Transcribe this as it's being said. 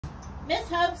Miss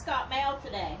Hope's got mail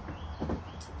today.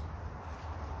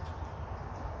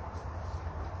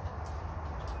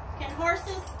 Can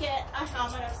horses get a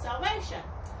helmet of salvation?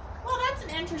 Well, that's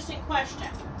an interesting question.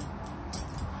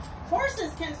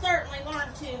 Horses can certainly learn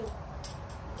to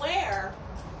wear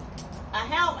a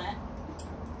helmet,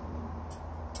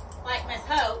 like Miss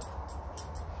Hope,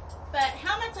 but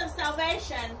helmets of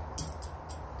salvation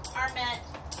are meant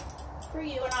for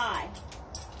you and I.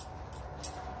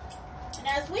 And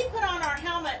as we put on our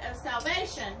helmet of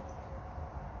salvation,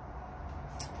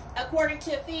 according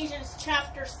to Ephesians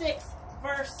chapter 6,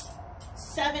 verse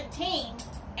 17,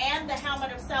 and the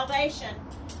helmet of salvation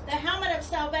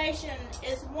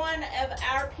is one of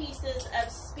our pieces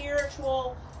of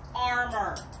spiritual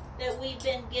armor that we've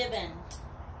been given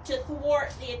to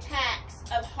thwart the attacks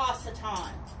of hasatan.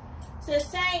 So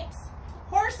saints,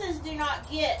 horses do not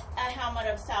get a helmet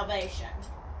of salvation.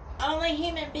 Only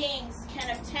human beings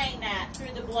can obtain that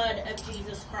through the blood of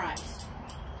Jesus Christ.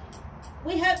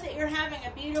 We hope that you're having a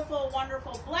beautiful,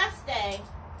 wonderful, blessed day.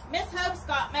 Miss Hope's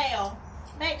got mail.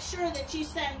 Make sure that you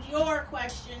send your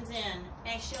questions in,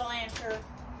 and she'll answer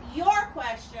your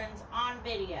questions on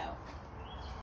video.